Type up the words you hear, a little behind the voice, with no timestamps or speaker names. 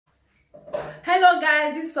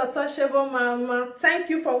guys, this is Untouchable Mama. Thank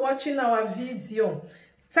you for watching our video.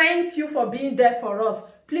 Thank you for being there for us.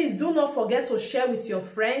 Please do not forget to share with your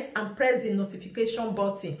friends and press the notification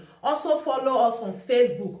button. Also follow us on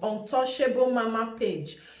Facebook, Untouchable Mama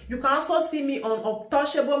page. You can also see me on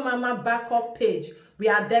Untouchable Mama backup page. We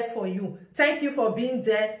are there for you. Thank you for being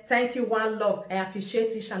there. Thank you, one love. I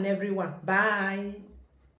appreciate each and everyone. Bye.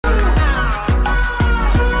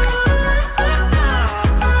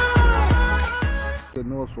 They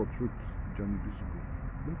know us for truth, Johnny Ibizugbe.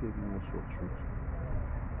 They know us for truth.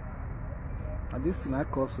 And this thing I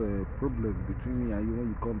cause a problem between me and you when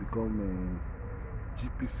you come become a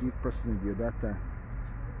GPC president the other time.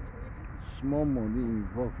 Small money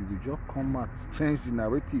involved, you will just come out, change the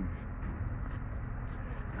narrative.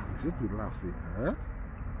 I just to laugh, say, huh?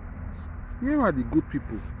 Here are the good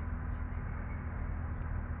people.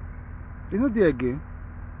 You know there again?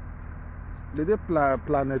 They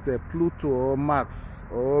planet Pluto or Mars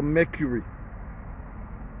or Mercury.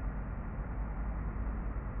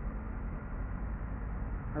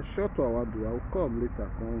 I short to our do. I'll come later.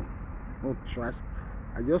 No trash.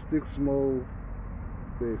 I just take small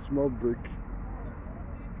break.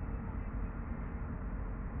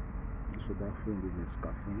 So that phone is a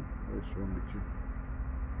scarfing. What's wrong with you?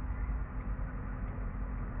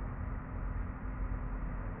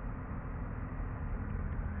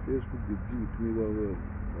 Facebook they deal with me well,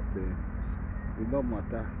 but it don't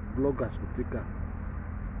matter. Bloggers will take her.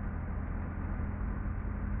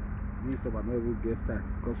 Me some I never get that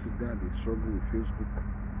because they struggle with Facebook.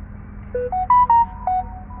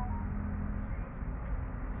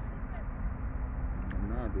 And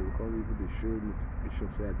now they will call people they show notification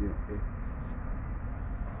say I didn't pay.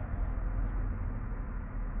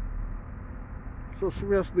 So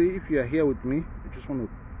seriously, if you are here with me, I just want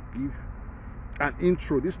to give an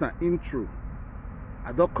intro. This is not intro.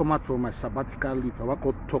 I don't come out from my sabbatical leave. I want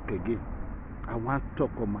to talk again. I want to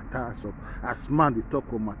talk on matter. So as man, they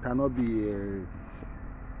talk on matter, not be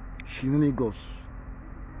shenanigans.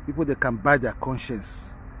 People that can buy their conscience,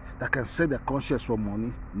 that can sell their conscience for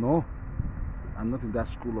money. No, I'm not in that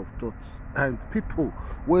school of thought. And people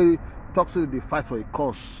where talk so they fight for a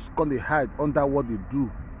cause, can they hide under what they do,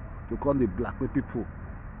 to call the blackmail people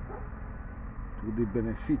to the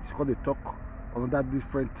benefits, because they talk another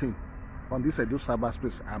different thing on this edu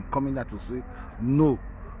cyberspace. I'm coming here to say no.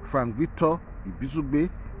 Frank Victor Ibizugbe,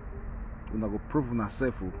 una go prove on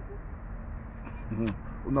ourselves.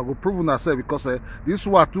 Una go prove on ourselves because this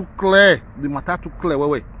one too clear, the matter too clear.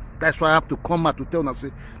 Wait. That's why I have to come out to tell and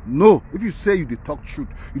say no. If you say you dey talk truth,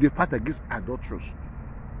 you dey fight against adulterers.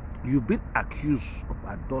 You've been accused of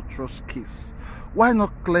adulterous case. Why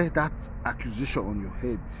not clear that accusation on your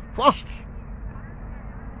head first?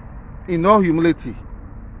 In all humility,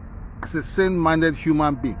 as a sane-minded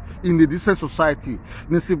human being, in a decent society,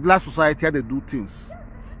 in a civilized society, how they do things.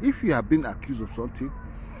 If you have been accused of something,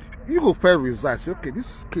 you go fair resign. Say, okay,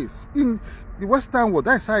 this case in the Western world,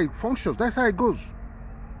 that's how it functions, that's how it goes.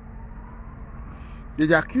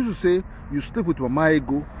 They accuse you, say you sleep with Mama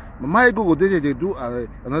Ego. Mama Ego go there, they do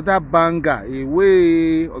another banger,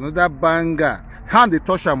 another banger. Hand the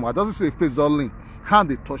touch her, it doesn't say face only. Hand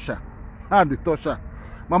the touch her, hand the touch her.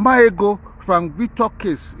 Mama Ego from Victor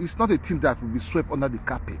case is not a thing that will be swept under the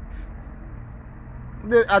carpet.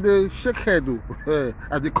 They shake head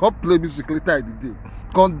as they come play music later in the day.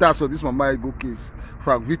 Come dance on this Mama Ego case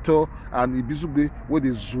from Victor and Ibizugbe where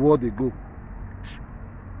they swore they go.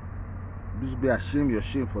 Ibizugbe, I shame your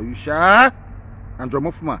shame for you, Sha. And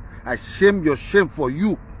Omofuma, I shame your shame for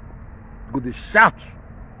you. Go they shout,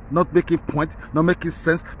 not making point, not making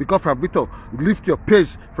sense, because from Victor lift your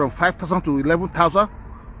page from 5,000 to 11,000.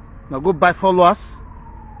 Now go buy followers.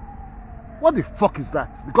 What the fuck is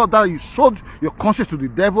that? Because that you sold your conscience to the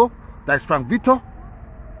devil. That is Frank Victor.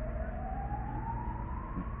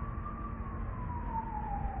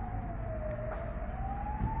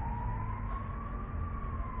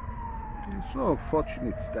 It's so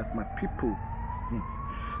unfortunate that my people,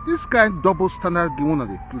 this kind of double standard game one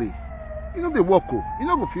they play. You know they work, you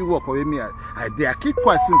know if you work or me, I keep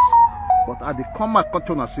quiet since, but I they come out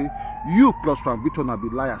content and say you plus Frank Victor na be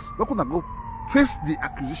liars. We're gonna go face the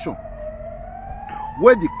accusation.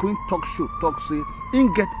 Where the Queen talk show talk say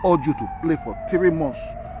in get audio to play for 3 months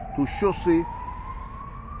to show say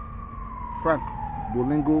Frank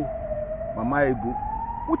Bolingo, Mama Ego.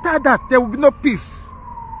 Without that, there will be no peace.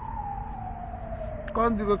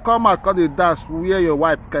 Come out, come the dance, wear your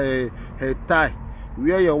wife tie,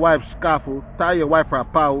 wear your wife's scarf, tie your wife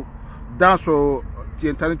wrapper, dance for the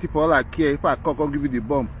eternity for all I care. If I come give you the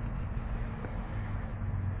bomb.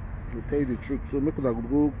 To tell you the truth, so make una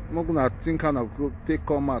go, not gonna think how to go take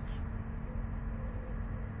come out.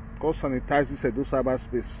 Come sanitize this Edo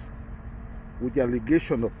cyberspace with the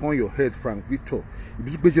allegation upon your head, Frank Victor.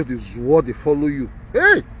 Ibizugbe just is what they follow you.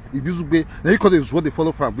 Hey, Ibizugbe, now you call this what they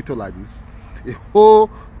follow Frank Victor like this. A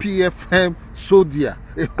whole PFM soldier,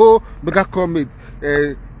 a whole mega comrade,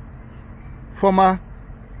 former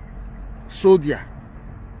soldier.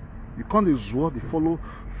 You can't is what they follow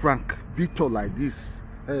Frank Victor like this.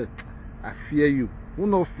 Hey, I fear you. Who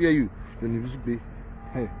not fear you? Then Ibizugbe.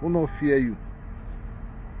 Hey, who not fear you?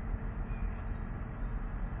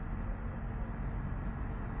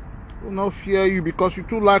 Who not fear you because you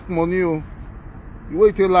too lack money. Oh. You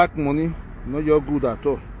wait till you lack money, not you're good at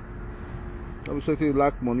all. Obviously you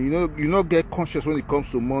lack money. You not get conscious when it comes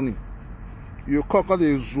to money. You cock all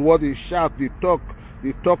this what they shout, they talk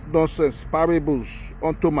nonsense, parables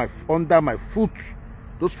under my foot.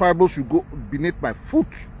 Those parables should go beneath my foot.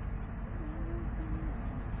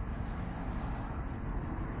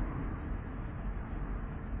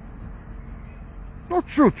 Not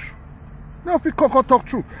truth. Now if you talk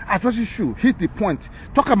truth, I just issue, hit the point.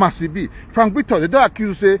 Talk about CB. Frank Victor, they don't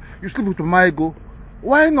accuse you say you sleep with my ego.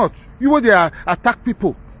 Why not? You know they attack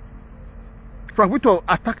people. Frank Victor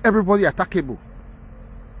attack everybody attackable.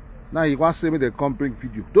 Now you want to say me they come bring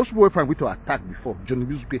video. Those people Frank Victor attacked before, Johnny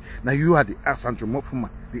Ibizugbe. Now you are the ask and Omofuma.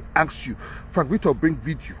 They ask you. Frank Victor bring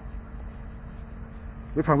video.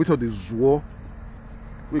 When Frank Victor the war,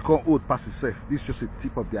 we can't hold past itself. This is just a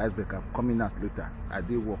tip of the iceberg. I'm coming out later. I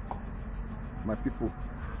did work. My people,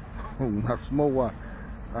 a small one.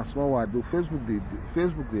 Do Facebook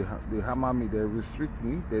they hammer me, they restrict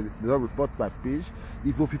me, they don't report my page.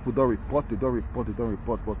 Even people don't report, they don't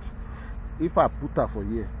report. But if I put her for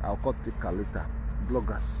here, I'll cut take her later.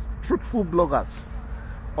 Bloggers, truthful bloggers.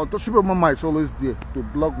 Untouchable Mama is always there to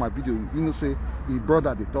blog my video. You know, say the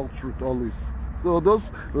brother they talk truth always. So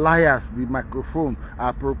those liars, the microphone,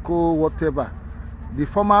 apropos whatever. The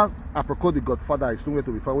former apropos the Godfather is nowhere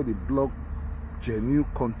to be found when they blog genuine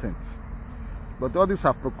content. But all these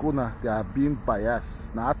apropos they are being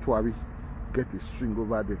biased. Now actually get a string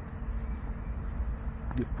over there.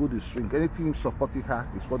 They put the string. Anything supporting her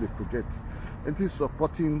is what they project. Anything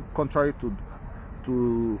supporting contrary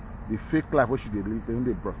to the fake life which they live, then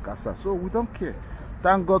they broadcast her. So we don't care.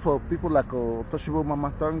 Thank God for people like Untouchable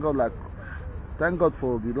Mama. Thank God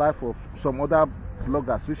for the life of some other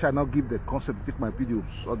bloggers which I not give the consent to take my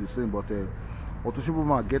videos all the same, but Untouchable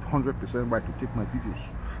Mama get 100% right to take my videos.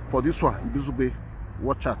 For this one, Ibizugbe,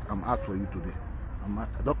 watch out, I'm out for you today. I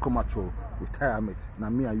don't come out for retirement. Now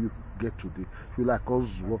me and you get today. If you like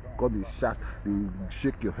us, God is shot, you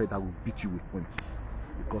shake your head, I will beat you with points.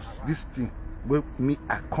 Because this thing, when me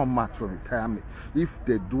I come out for retirement, if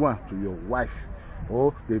they do one to your wife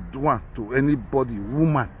or they do one to anybody,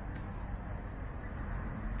 woman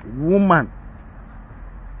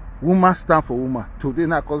stand for woman. Today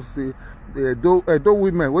now cause say though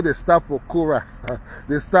women when they stand for Cora,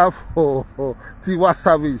 they stand for Tiwa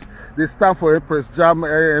Savage, they stand for Empress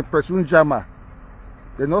Unjama.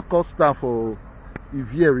 They not called stand for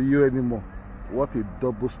Ivie anymore. What a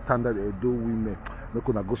double standard Edo women. They're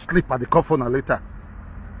gonna go sleep at the coffin later.